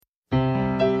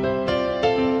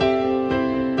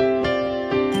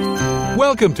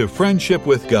Welcome to Friendship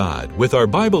with God with our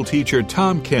Bible teacher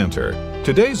Tom Cantor.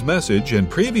 Today's message and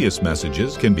previous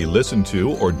messages can be listened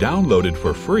to or downloaded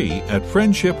for free at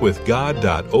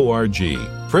friendshipwithgod.org.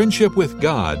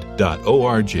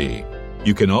 friendshipwithgod.org.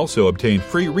 You can also obtain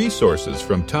free resources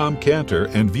from Tom Cantor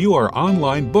and view our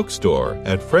online bookstore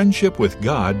at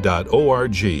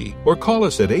friendshipwithgod.org or call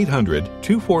us at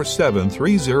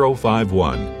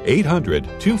 800-247-3051,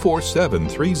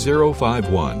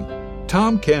 800-247-3051.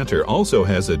 Tom Cantor also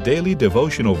has a daily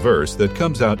devotional verse that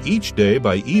comes out each day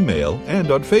by email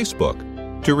and on Facebook.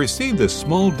 To receive this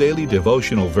small daily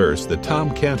devotional verse that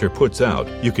Tom Cantor puts out,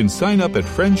 you can sign up at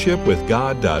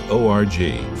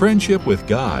friendshipwithgod.org,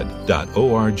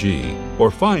 friendshipwithgod.org, or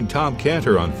find Tom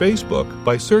Cantor on Facebook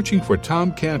by searching for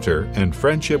Tom Cantor and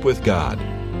Friendship with God.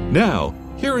 Now,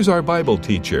 here is our Bible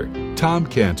teacher, Tom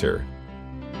Cantor.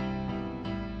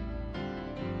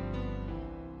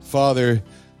 Father,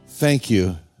 thank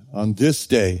you on this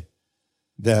day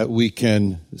that we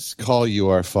can call you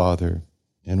our Father.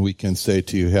 And we can say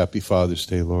to you, Happy Father's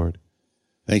Day, Lord.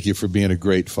 Thank you for being a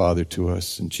great Father to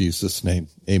us. In Jesus' name,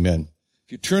 amen.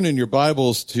 If you turn in your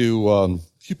Bibles to a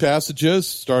few passages,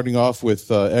 starting off with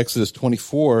Exodus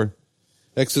 24,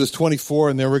 and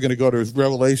then we're going to go to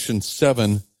Revelation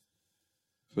 7.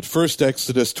 But first,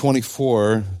 Exodus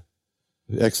 24,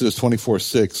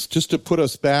 6, just to put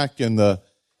us back in the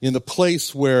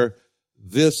place where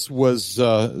this was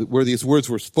where these words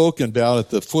were spoken about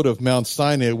at the foot of Mount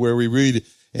Sinai, where we read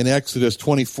in Exodus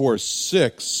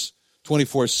 24:6,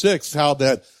 how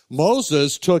that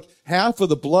Moses took half of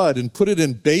the blood and put it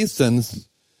in basins,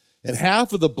 and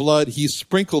half of the blood he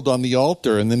sprinkled on the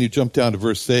altar. And then you jump down to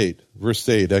verse 8,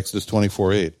 Exodus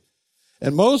 24:8.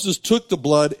 And Moses took the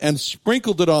blood and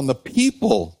sprinkled it on the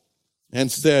people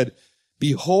and said,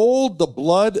 Behold the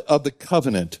blood of the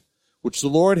covenant, which the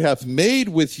Lord hath made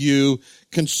with you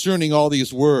concerning all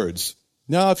these words.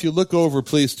 Now, if you look over,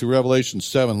 please, to Revelation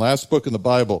 7, last book in the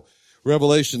Bible,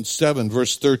 Revelation 7,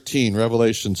 verse 13,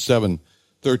 Revelation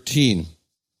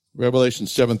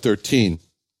 7:13,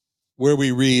 where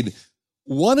we read,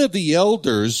 One of the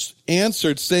elders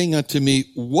answered, saying unto me,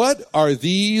 What are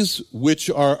these which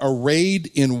are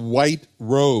arrayed in white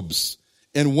robes?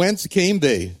 And whence came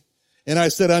they? And I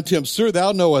said unto him, Sir,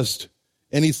 thou knowest.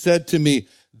 And he said to me,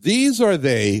 These are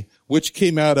they which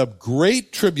came out of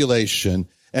great tribulation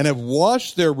and have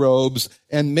washed their robes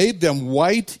and made them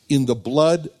white in the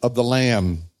blood of the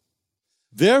Lamb.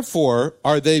 Therefore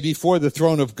are they before the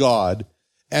throne of God,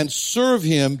 and serve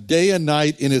him day and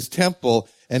night in his temple,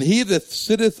 and he that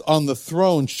sitteth on the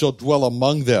throne shall dwell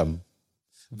among them.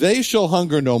 They shall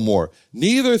hunger no more,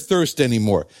 neither thirst any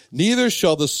more, neither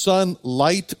shall the sun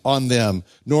light on them,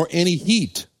 nor any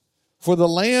heat. For the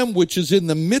Lamb which is in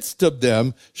the midst of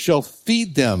them shall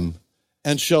feed them,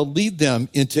 and shall lead them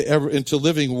into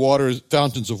living waters,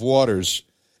 fountains of waters.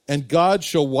 And God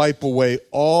shall wipe away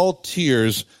all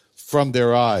tears from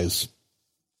their eyes.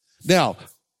 Now,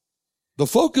 the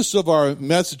focus of our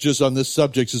messages on this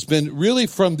subject has been really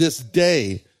from this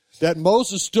day that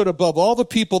Moses stood above all the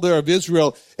people there of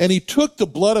Israel, and he took the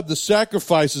blood of the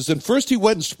sacrifices, and first he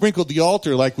went and sprinkled the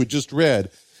altar like we just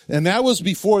read. And that was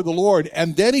before the Lord.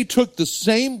 And then he took the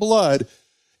same blood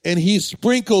and he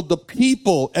sprinkled the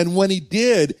people. And when he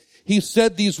did, he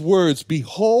said these words,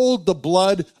 Behold the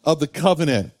blood of the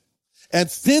covenant. And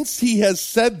since he has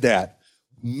said that,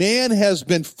 man has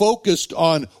been focused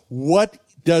on what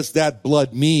does that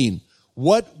blood mean?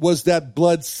 What was that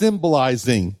blood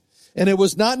symbolizing? And it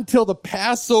was not until the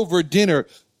Passover dinner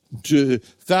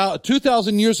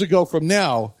 2,000 years ago from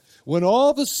now, when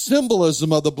all the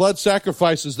symbolism of the blood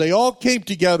sacrifices, they all came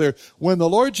together when the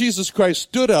Lord Jesus Christ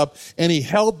stood up and he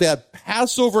held that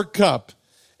Passover cup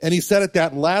and he said at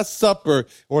that Last Supper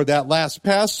or that last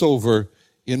Passover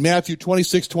in Matthew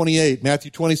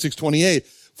 26:28,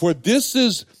 For this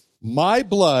is my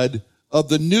blood of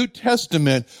the New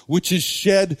Testament, which is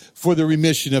shed for the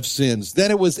remission of sins. Then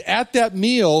it was at that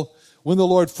meal when the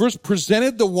Lord first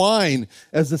presented the wine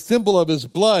as a symbol of his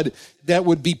blood that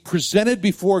would be presented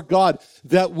before God,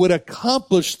 that would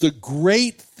accomplish the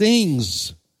great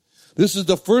things. This is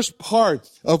the first part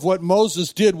of what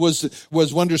Moses did was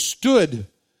understood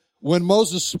when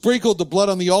Moses sprinkled the blood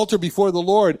on the altar before the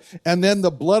Lord, and then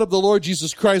the blood of the Lord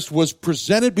Jesus Christ was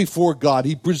presented before God.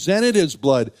 He presented his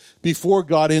blood before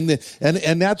God, and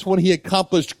that's when he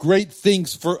accomplished great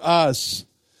things for us.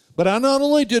 But not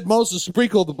only did Moses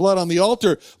sprinkle the blood on the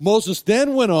altar, Moses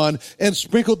then went on and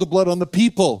sprinkled the blood on the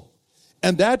people.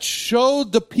 And that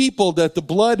showed the people that the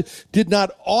blood did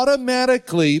not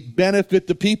automatically benefit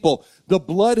the people. The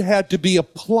blood had to be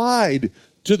applied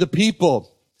to the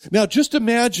people. Now, just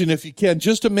imagine, if you can,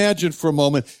 just imagine for a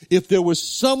moment if there was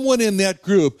someone in that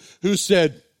group who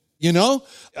said, you know,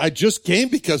 I just came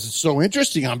because it's so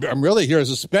interesting. I'm really here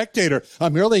as a spectator.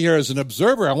 I'm really here as an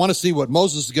observer. I want to see what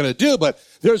Moses is going to do, but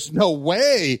there's no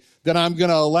way that I'm going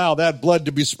to allow that blood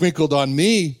to be sprinkled on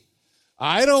me.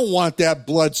 I don't want that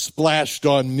blood splashed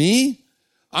on me.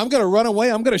 I'm going to run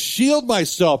away. I'm going to shield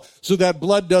myself so that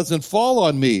blood doesn't fall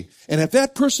on me. And if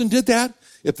that person did that,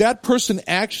 if that person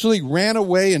actually ran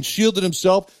away and shielded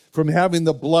himself from having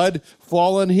the blood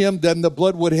fall on him, then the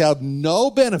blood would have no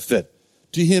benefit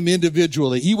to him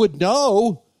individually. He would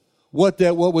know what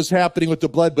was happening with the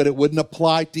blood, but it wouldn't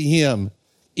apply to him.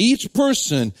 Each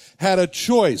person had a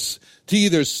choice to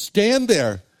either stand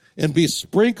there and be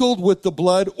sprinkled with the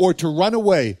blood or to run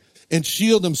away and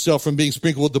shield himself from being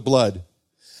sprinkled with the blood.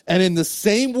 And in the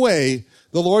same way,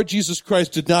 the Lord Jesus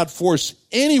Christ did not force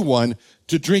anyone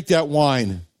to drink that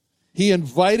wine. He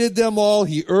invited them all.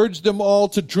 He urged them all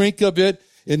to drink of it.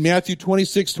 In Matthew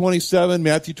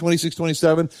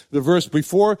 26:27, the verse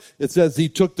before, it says, he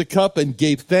took the cup and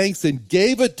gave thanks and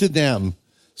gave it to them,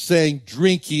 saying,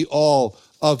 drink ye all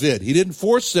of it. He didn't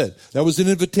force it. That was an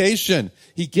invitation.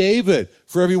 He gave it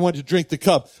for everyone to drink the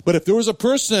cup. But if there was a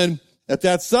person at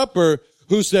that supper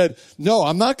who said, no,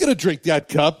 I'm not going to drink that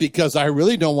cup because I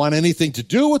really don't want anything to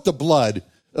do with the blood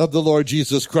of the Lord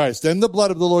Jesus Christ, then the blood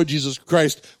of the Lord Jesus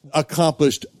Christ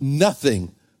accomplished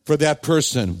nothing for that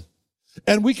person.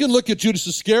 And we can look at Judas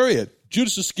Iscariot.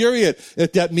 Judas Iscariot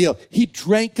at that meal, he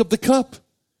drank of the cup.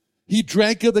 He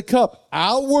drank of the cup.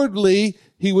 Outwardly,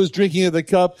 he was drinking of the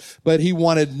cup, but he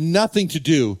wanted nothing to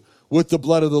do with the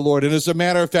blood of the Lord. And as a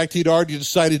matter of fact, he'd already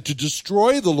decided to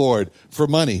destroy the Lord for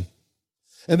money.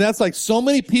 And that's like so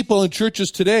many people in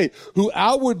churches today who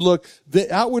outwardly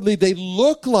they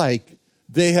look like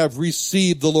they have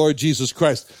received the Lord Jesus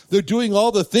Christ. They're doing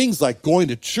all the things like going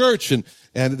to church and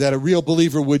that a real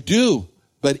believer would do.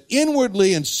 But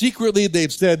inwardly and secretly,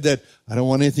 they've said that I don't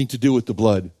want anything to do with the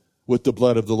blood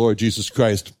of the Lord Jesus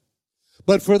Christ.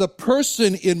 But for the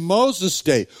person in Moses'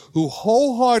 day who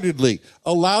wholeheartedly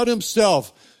allowed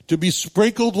himself to be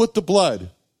sprinkled with the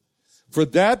blood, for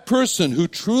that person who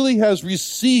truly has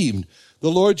received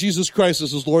the Lord Jesus Christ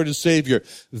as his Lord and Savior,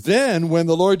 then when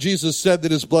the Lord Jesus said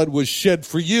that his blood was shed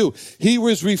for you, he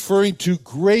was referring to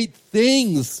great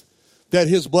things that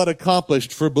his blood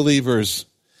accomplished for believers.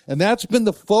 And that's been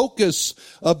the focus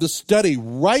of the study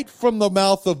right from the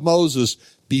mouth of Moses.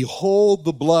 Behold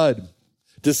the blood.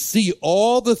 To see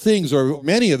all the things, or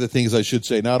many of the things, I should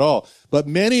say, not all, but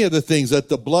many of the things that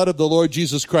the blood of the Lord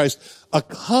Jesus Christ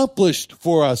accomplished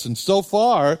for us. And so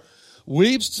far,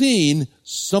 we've seen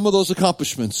some of those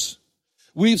accomplishments.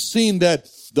 We've seen that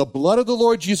the blood of the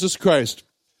Lord Jesus Christ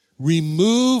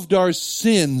removed our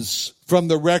sins from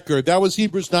the record. That was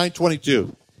Hebrews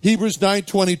 9:22. Hebrews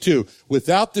 9:22.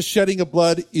 Without the shedding of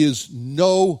blood is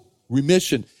no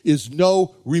remission, is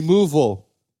no removal.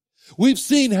 We've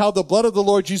seen how the blood of the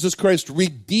Lord Jesus Christ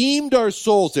redeemed our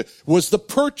souls. It was the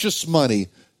purchase money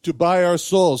to buy our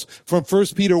souls from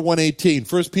 1 Peter 1:18,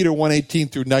 1 Peter 1:18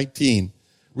 through 19.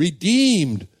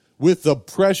 Redeemed with the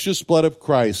precious blood of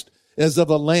Christ as of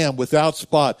a lamb without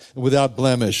spot and without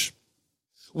blemish.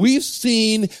 We've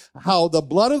seen how the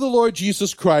blood of the Lord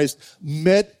Jesus Christ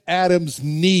met Adam's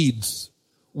needs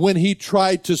when he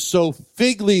tried to sew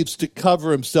fig leaves to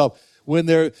cover himself, when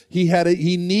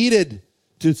he needed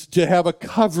to have a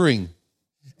covering.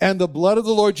 And the blood of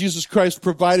the Lord Jesus Christ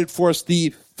provided for us the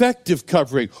effective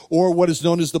covering, or what is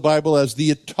known as the Bible as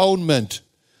the atonement.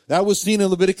 That was seen in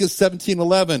Leviticus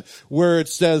 17:11, where it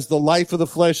says, the life of the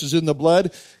flesh is in the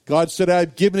blood. God said,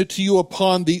 I've given it to you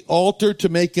upon the altar to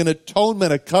make an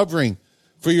atonement, a covering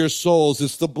for your souls.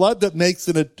 It's the blood that makes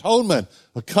an atonement,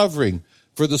 a covering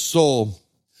for the soul.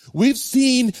 We've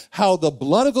seen how the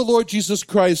blood of the Lord Jesus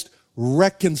Christ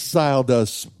reconciled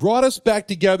us, brought us back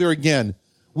together again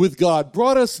with God,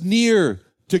 brought us near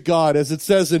to God, as it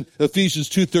says in Ephesians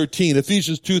 2:13.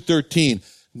 Ephesians 2:13.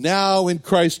 Now in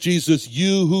Christ Jesus,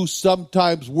 you who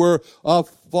sometimes were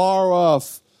afar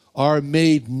off are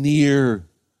made near,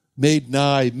 made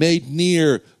nigh, made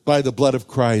near by the blood of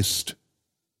Christ.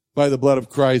 By the blood of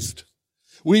Christ.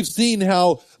 We've seen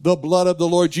how the blood of the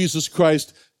Lord Jesus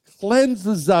Christ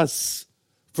cleanses us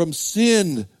from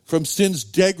sin, from sin's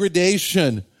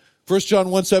degradation. 1 John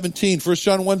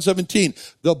 1:17,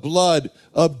 the blood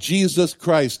of Jesus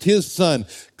Christ, his Son,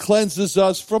 cleanses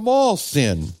us from all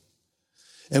sin.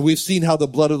 And we've seen how the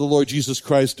blood of the Lord Jesus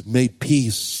Christ made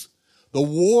peace. The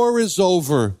war is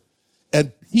over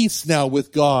and peace now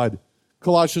with God.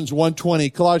 Colossians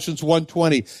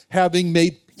 1:20, having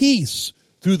made peace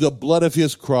through the blood of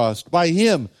his cross, by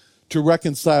him to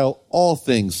reconcile all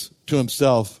things to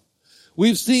himself.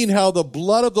 We've seen how the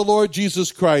blood of the Lord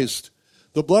Jesus Christ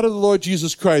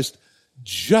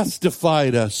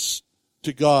justified us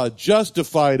to God,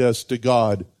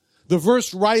 The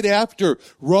verse right after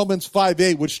Romans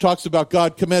 5:8, which talks about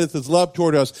God commendeth his love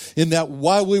toward us, in that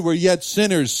while we were yet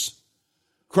sinners,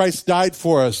 Christ died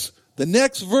for us. The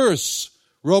next verse,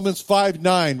 Romans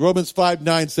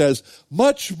 5:9 says,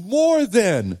 much more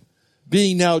than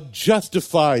being now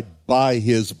justified by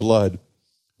his blood,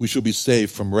 we shall be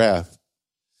saved from wrath.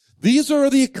 These are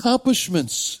the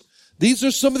accomplishments. These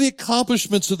are some of the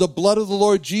accomplishments of the blood of the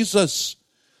Lord Jesus.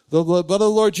 The blood of the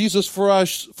Lord Jesus for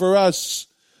us.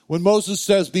 When Moses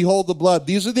says, behold the blood,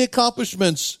 these are the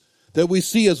accomplishments that we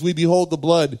see as we behold the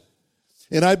blood.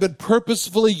 And I've been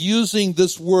purposefully using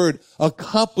this word,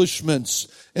 accomplishments,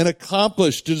 and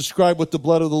accomplished to describe what the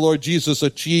blood of the Lord Jesus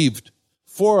achieved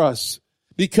for us.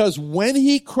 Because when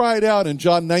he cried out in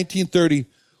John 19:30,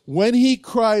 when he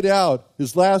cried out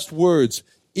his last words,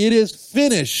 it is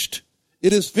finished,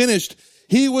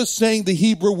 he was saying the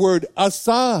Hebrew word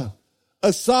asa,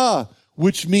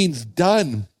 which means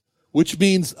done, which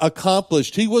means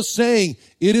accomplished. He was saying,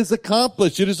 it is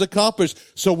accomplished.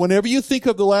 So whenever you think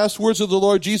of the last words of the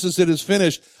Lord Jesus, it is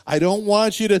finished, I don't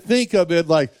want you to think of it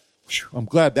like, I'm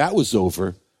glad that was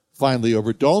over, finally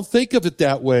over. Don't think of it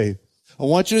that way. I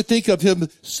want you to think of him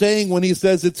saying when he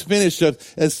says it's finished,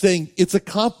 as saying it's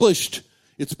accomplished.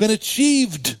 It's been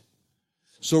achieved.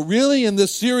 So really in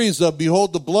this series of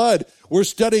Behold the Blood, we're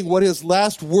studying what his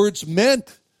last words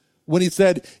meant when he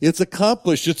said it's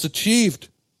accomplished, it's achieved.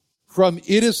 From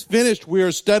it is finished, we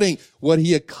are studying what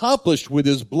he accomplished with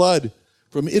his blood.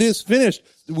 From it is finished,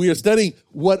 we are studying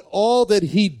what all that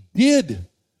he did.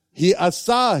 He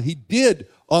did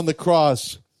on the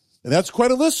cross. And that's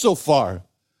quite a list so far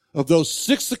of those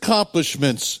 6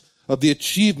 accomplishments of the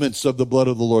achievements of the blood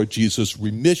of the Lord Jesus: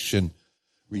 remission,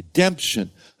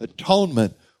 redemption,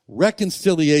 atonement,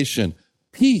 reconciliation,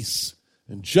 peace,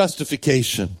 and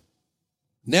justification.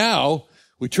 Now,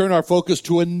 we turn our focus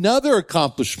to another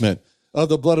accomplishment of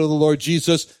the blood of the Lord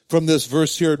Jesus from this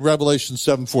verse here in Revelation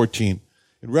 7:14.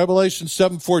 In Revelation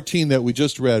 7:14 that we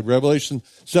just read, Revelation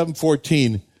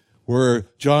 7:14, where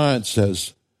John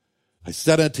says, I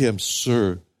said unto him,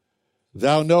 Sir,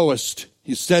 thou knowest,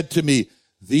 he said to me,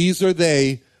 these are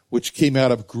they which came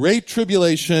out of great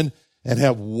tribulation and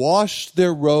have washed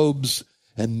their robes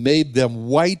and made them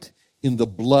white in the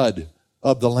blood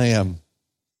of the Lamb.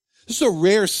 This is a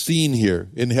rare scene here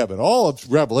in heaven. All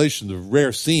of Revelation are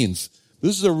rare scenes.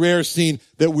 This is a rare scene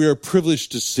that we are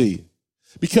privileged to see,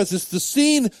 because it's the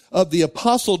scene of the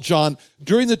Apostle John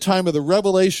during the time of the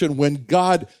revelation when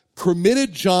God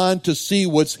permitted John to see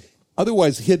what's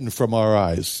otherwise hidden from our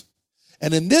eyes.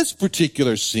 And in this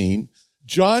particular scene,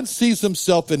 John sees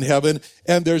himself in heaven,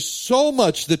 and there's so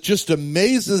much that just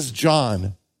amazes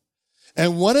John.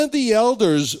 And one of the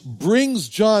elders brings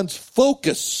John's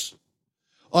focus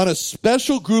on a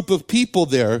special group of people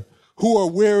there who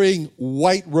are wearing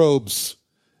white robes,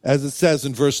 as it says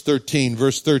in verse 13.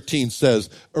 Verse 13 says,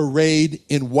 arrayed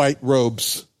in white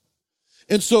robes.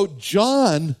 And so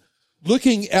John,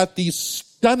 looking at these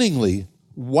stunningly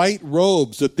white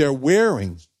robes that they're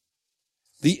wearing,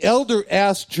 the elder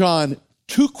asked John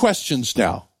 2 questions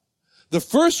now. The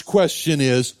first question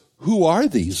is, who are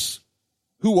these?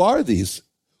 Who are these?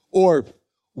 Or,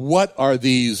 what are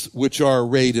these which are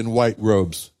arrayed in white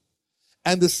robes?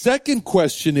 And the second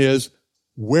question is,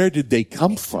 where did they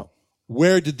come from?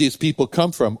 Where did these people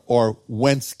come from? Or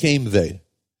whence came they?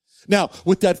 Now,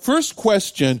 with that first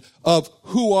question of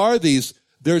who are these,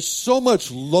 there's so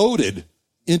much loaded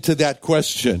into that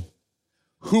question.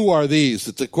 Who are these?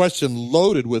 It's a question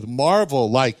loaded with marvel,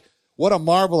 like what a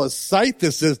marvelous sight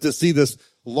this is to see this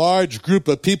large group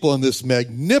of people in this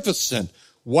magnificent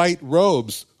white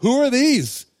robes. Who are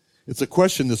these? It's a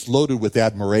question that's loaded with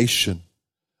admiration.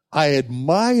 I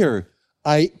admire,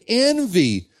 I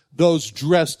envy those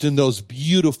dressed in those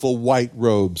beautiful white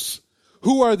robes.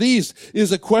 Who are these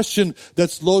is a question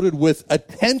that's loaded with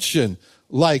attention,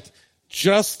 like,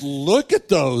 just look at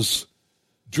those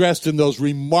dressed in those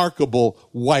remarkable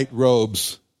white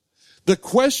robes. The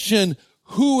question,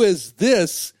 who is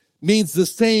this, means the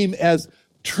same as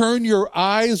turn your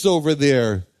eyes over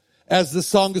there, as the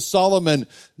Song of Solomon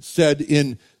said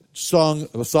in Song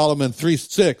of Solomon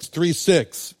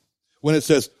 3:6, when it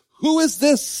says, who is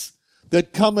this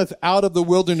that cometh out of the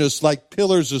wilderness like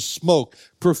pillars of smoke,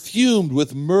 perfumed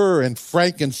with myrrh and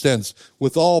frankincense,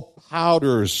 with all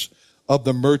powders of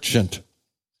the merchant?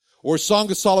 Or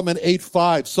Song of Solomon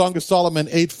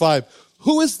 8:5,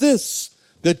 who is this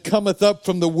that cometh up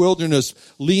from the wilderness,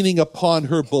 leaning upon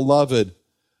her beloved?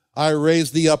 I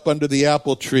raised thee up under the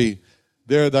apple tree,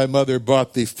 there thy mother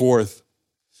brought thee forth.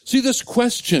 See this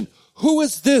question, who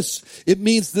is this? It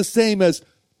means the same as,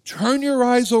 turn your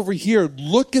eyes over here,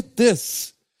 look at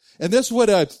this. And that's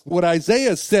what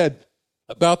Isaiah said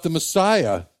about the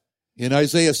Messiah in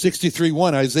Isaiah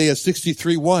 63:1. Isaiah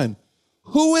 63:1.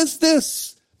 Who is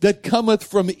this that cometh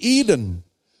from Edom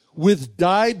with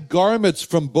dyed garments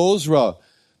from Bozrah,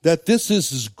 that this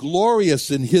is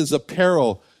glorious in his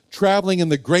apparel, traveling in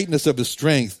the greatness of his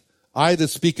strength? I that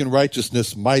speak in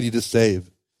righteousness, mighty to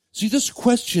save. See, this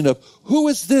question of who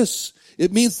is this?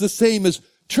 It means the same as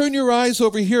turn your eyes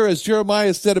over here, as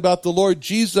Jeremiah said about the Lord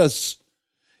Jesus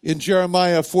in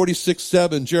Jeremiah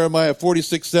 46:7. Jeremiah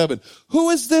 46:7. Who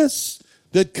is this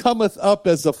that cometh up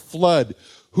as a flood,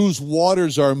 whose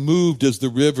waters are moved as the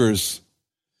rivers?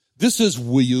 This is,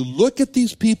 will you look at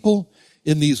these people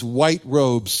in these white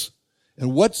robes?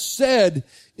 And what's said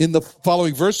in the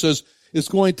following verses is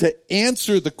going to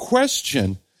answer the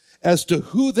question as to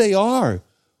who they are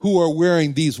who are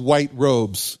wearing these white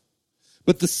robes.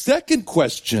 But the second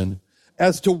question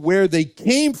as to where they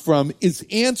came from is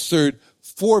answered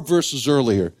 4 verses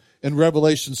earlier in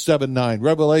Revelation 7:9.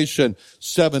 Revelation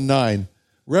 7:9.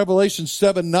 Revelation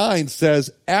 7:9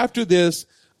 says, after this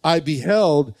I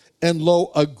beheld, and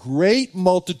lo, a great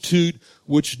multitude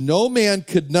which no man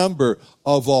could number,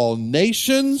 of all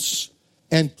nations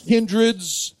and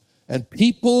kindreds and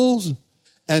peoples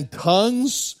and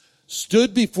tongues,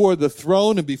 stood before the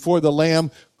throne and before the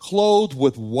Lamb, clothed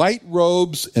with white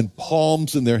robes and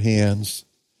palms in their hands.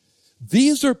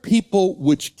 These are people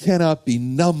which cannot be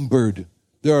numbered.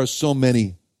 There are so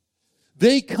many.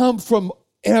 They come from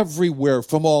everywhere,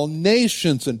 from all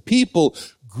nations and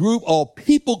all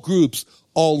people groups,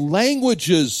 all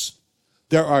languages.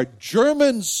 There are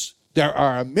Germans, there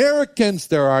are Americans,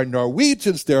 there are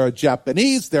Norwegians, there are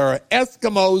Japanese, there are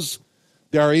Eskimos,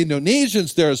 there are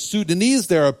Indonesians, there are Sudanese,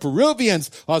 there are Peruvians,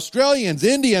 Australians,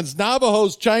 Indians,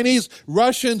 Navajos, Chinese,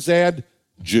 Russians, and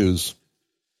Jews.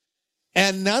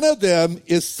 And none of them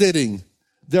is sitting.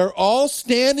 They're all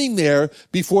standing there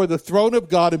before the throne of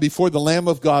God and before the Lamb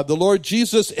of God, the Lord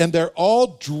Jesus, and they're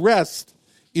all dressed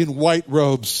in white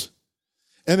robes.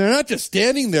 And they're not just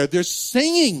standing there, they're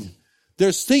singing.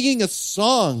 They're singing a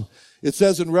song. It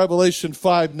says in Revelation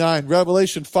 5:9.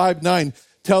 Revelation 5:9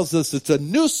 tells us it's a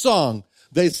new song.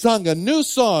 They sung a new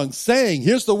song, saying,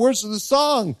 here's the words of the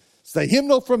song. It's the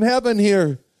hymnal from heaven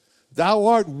here. Thou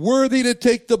art worthy to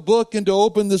take the book and to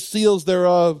open the seals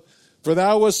thereof. For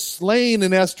thou wast slain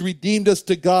and hast redeemed us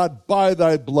to God by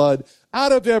thy blood,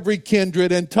 out of every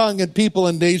kindred and tongue and people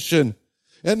and nation.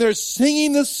 And they're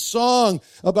singing this song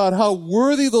about how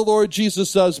worthy the Lord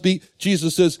Jesus is,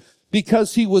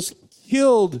 because he was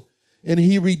killed and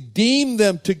he redeemed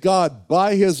them to God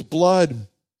by his blood.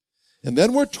 And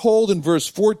then we're told in verse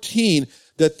 14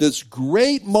 that this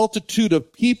great multitude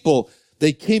of people,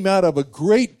 they came out of a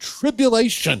great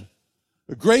tribulation.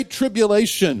 A great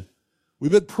tribulation.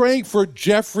 We've been praying for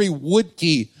Jeffrey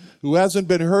Woodkey, who hasn't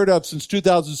been heard of since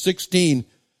 2016.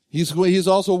 He's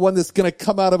also one that's going to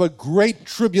come out of a great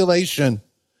tribulation.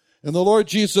 And the Lord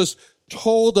Jesus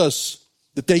told us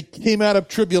that they came out of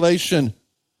tribulation.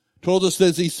 Told us,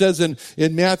 as he says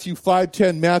in Matthew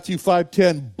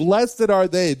 5:10, blessed are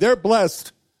they. They're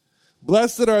blessed.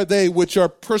 Blessed are they which are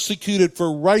persecuted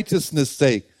for righteousness'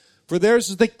 sake. For theirs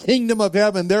is the kingdom of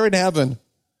heaven. They're in heaven.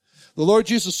 The Lord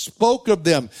Jesus spoke of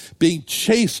them being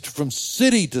chased from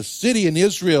city to city in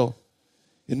Israel.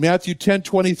 In Matthew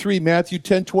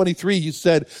 10:23, he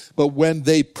said, but when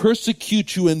they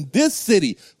persecute you in this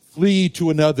city, flee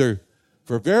to another.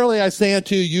 For verily I say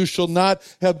unto you, you shall not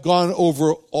have gone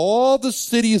over all the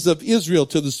cities of Israel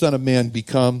till the Son of Man be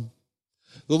come.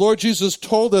 The Lord Jesus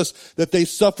told us that they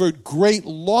suffered great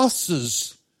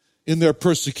losses in their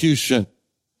persecution.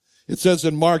 It says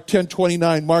in Mark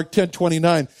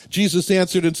 10:29, Jesus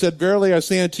answered and said, verily I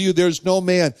say unto you, there is no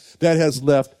man that has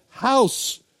left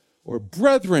house or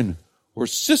brethren or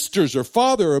sisters or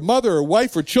father or mother or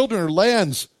wife or children or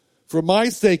lands for my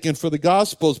sake and for the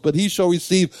gospel's, but he shall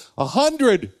receive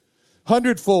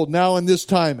 100-fold now in this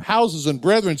time, houses and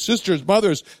brethren, sisters,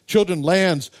 mothers, children,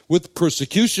 lands, with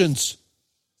persecutions,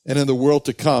 and in the world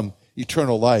to come,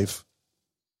 eternal life.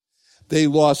 They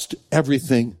lost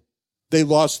everything. They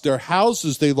lost their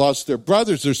houses. They lost their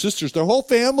brothers, their sisters, their whole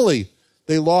family.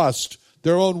 They lost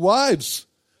their own wives,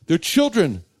 their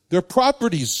children, their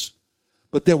properties.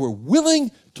 But they were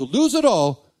willing to lose it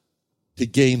all to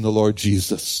gain the Lord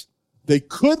Jesus. They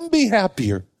couldn't be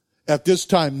happier at this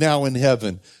time now in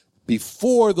heaven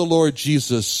before the Lord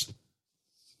Jesus.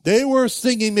 They were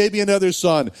singing maybe another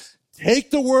song, take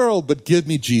the world, but give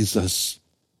me Jesus.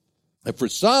 And for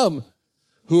some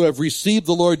who have received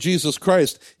the Lord Jesus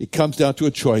Christ, it comes down to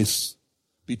a choice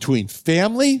between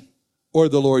family or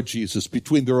the Lord Jesus,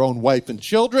 between their own wife and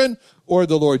children or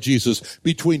the Lord Jesus,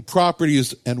 between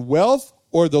properties and wealth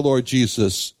or the Lord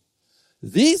Jesus.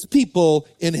 These people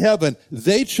in heaven,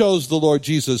 they chose the Lord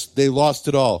Jesus. They lost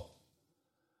it all.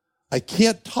 I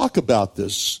can't talk about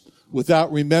this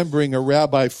without remembering a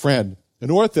rabbi friend, an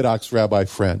Orthodox rabbi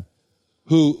friend,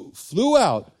 who flew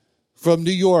out from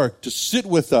New York to sit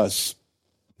with us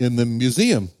in the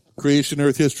museum, Creation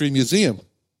Earth History Museum.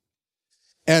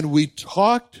 And we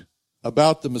talked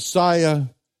about the Messiah,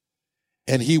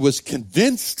 and he was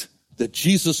convinced that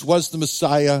Jesus was the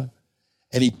Messiah,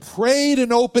 and he prayed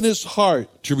and opened his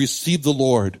heart to receive the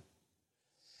Lord.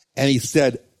 And he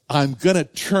said, I'm going to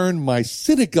turn my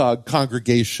synagogue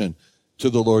congregation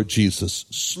to the Lord Jesus.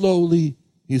 Slowly,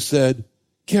 he said,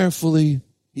 carefully,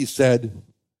 he said.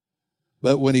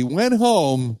 But when he went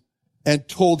home and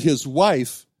told his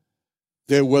wife,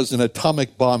 there was an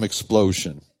atomic bomb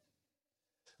explosion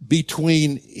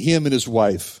between him and his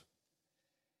wife.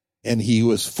 And he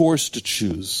was forced to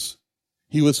choose.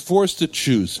 He was forced to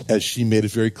choose, as she made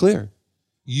it very clear.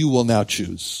 You will now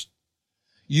choose.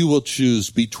 You will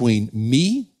choose between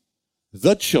me,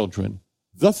 the children,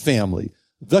 the family,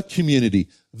 the community,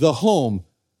 the home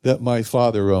that my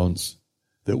father owns,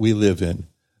 that we live in,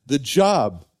 the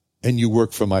job, and you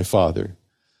work for my father,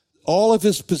 all of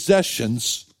his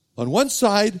possessions on one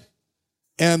side,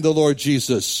 and the Lord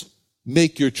Jesus.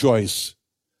 Make your choice.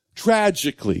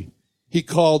 Tragically, he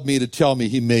called me to tell me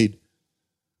he made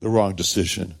the wrong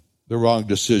decision.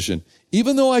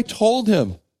 Even though I told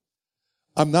him,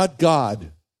 I'm not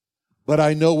God, but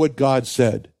I know what God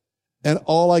said. And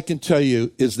all I can tell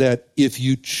you is that if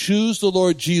you choose the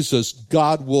Lord Jesus,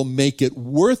 God will make it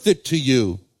worth it to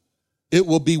you. It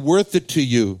will be worth it to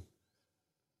you.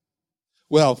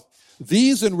 Well,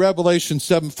 these in Revelation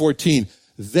 7:14,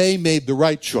 they made the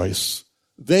right choice.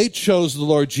 They chose the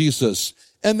Lord Jesus,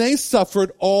 and they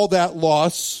suffered all that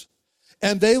loss,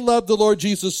 and they loved the Lord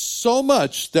Jesus so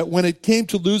much that when it came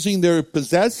to losing their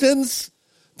possessions,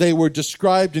 they were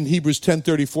described in Hebrews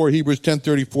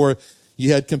 10:34,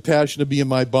 you had compassion to be in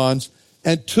my bonds,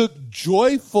 and took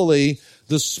joyfully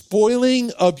the spoiling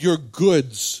of your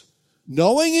goods,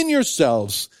 knowing in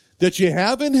yourselves that you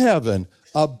have in heaven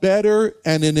a better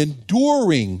and an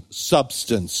enduring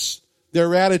substance.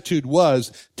 Their attitude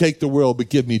was, take the world, but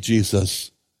give me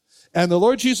Jesus. And the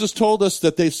Lord Jesus told us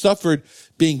that they suffered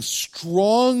being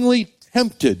strongly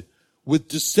tempted with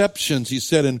deceptions. He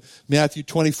said in Matthew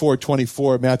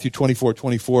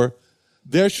 24:24,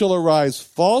 there shall arise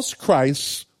false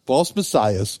Christs, false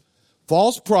messiahs,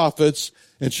 false prophets,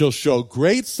 and shall show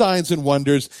great signs and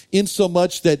wonders,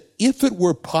 insomuch that if it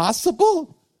were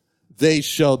possible, they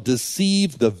shall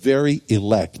deceive the very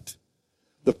elect.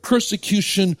 The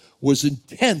persecution was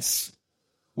intense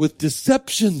with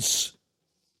deceptions,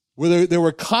 where they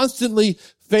were constantly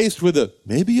faced with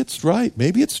maybe it's right,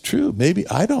 maybe it's true, maybe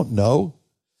I don't know.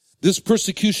 This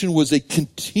persecution was a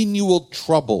continual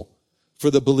trouble for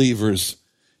the believers.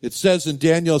 It says in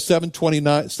Daniel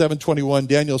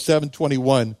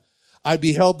 7:21, I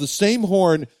beheld the same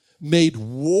horn made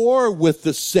war with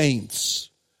the saints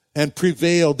and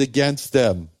prevailed against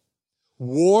them.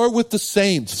 War with the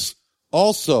saints,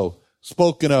 also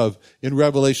spoken of in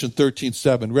Revelation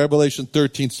 13:7. Revelation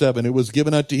 13:7, it was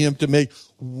given unto him to make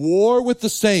war with the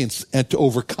saints and to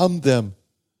overcome them.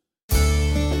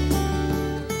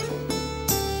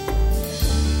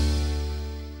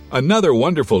 Another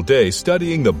wonderful day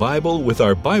studying the Bible with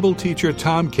our Bible teacher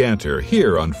Tom Cantor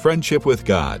here on Friendship with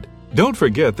God. Don't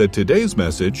forget that today's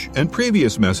message and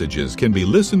previous messages can be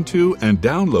listened to and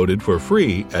downloaded for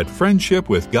free at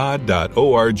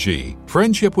friendshipwithgod.org.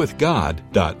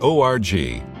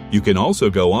 friendshipwithgod.org. You can also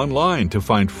go online to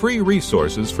find free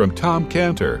resources from Tom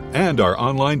Cantor and our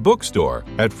online bookstore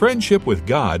at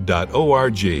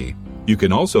friendshipwithgod.org. You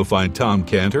can also find Tom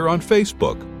Cantor on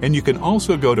Facebook, and you can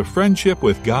also go to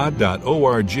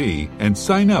friendshipwithgod.org and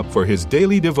sign up for his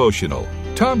daily devotional.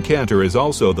 Tom Cantor is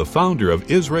also the founder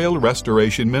of Israel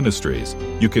Restoration Ministries.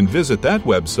 You can visit that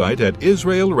website at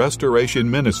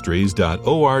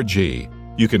israelrestorationministries.org.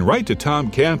 You can write to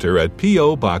Tom Cantor at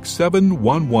P.O. Box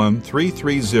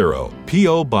 711330,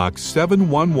 P.O. Box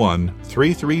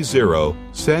 711330,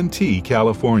 Santee,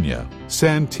 California.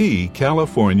 Santee,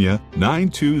 California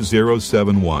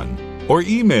 92071. Or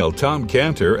email Tom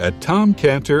Cantor at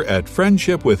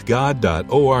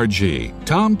tomcantor@friendshipwithgod.org.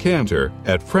 Tom Cantor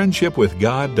at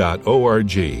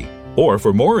friendshipwithgod.org. Or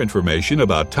for more information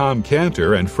about Tom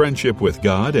Cantor and Friendship with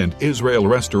God and Israel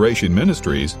Restoration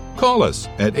Ministries, call us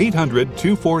at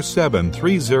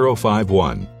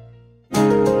 800-247-3051.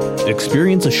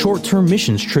 Experience a short-term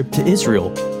missions trip to Israel,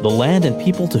 the land and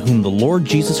people to whom the Lord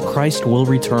Jesus Christ will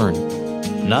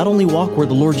return. Not only walk where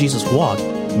the Lord Jesus walked,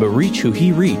 but reach who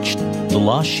He reached, the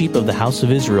lost sheep of the house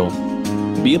of Israel.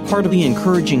 Be a part of the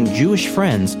encouraging Jewish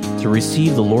friends to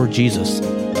receive the Lord Jesus.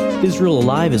 Israel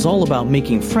Alive is all about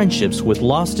making friendships with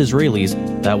lost Israelis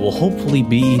that will hopefully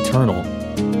be eternal.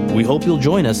 We hope you'll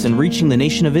join us in reaching the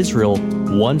nation of Israel,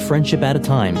 one friendship at a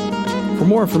time. For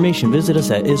more information, visit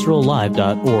us at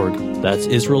israelalive.org. That's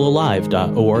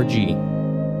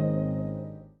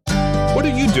israelalive.org. What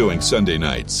are you doing Sunday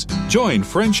nights? Join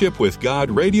Friendship with God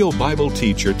radio Bible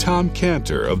teacher Tom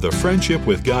Cantor of the Friendship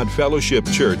with God Fellowship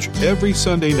Church every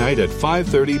Sunday night at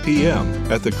 5:30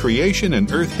 p.m. at the Creation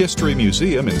and Earth History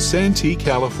Museum in Santee,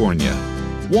 California.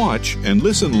 Watch and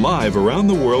listen live around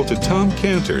the world to Tom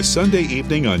Cantor Sunday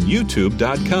evening on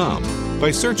YouTube.com by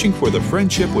searching for the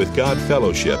Friendship with God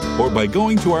Fellowship or by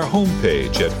going to our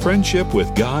homepage at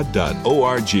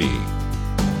friendshipwithgod.org.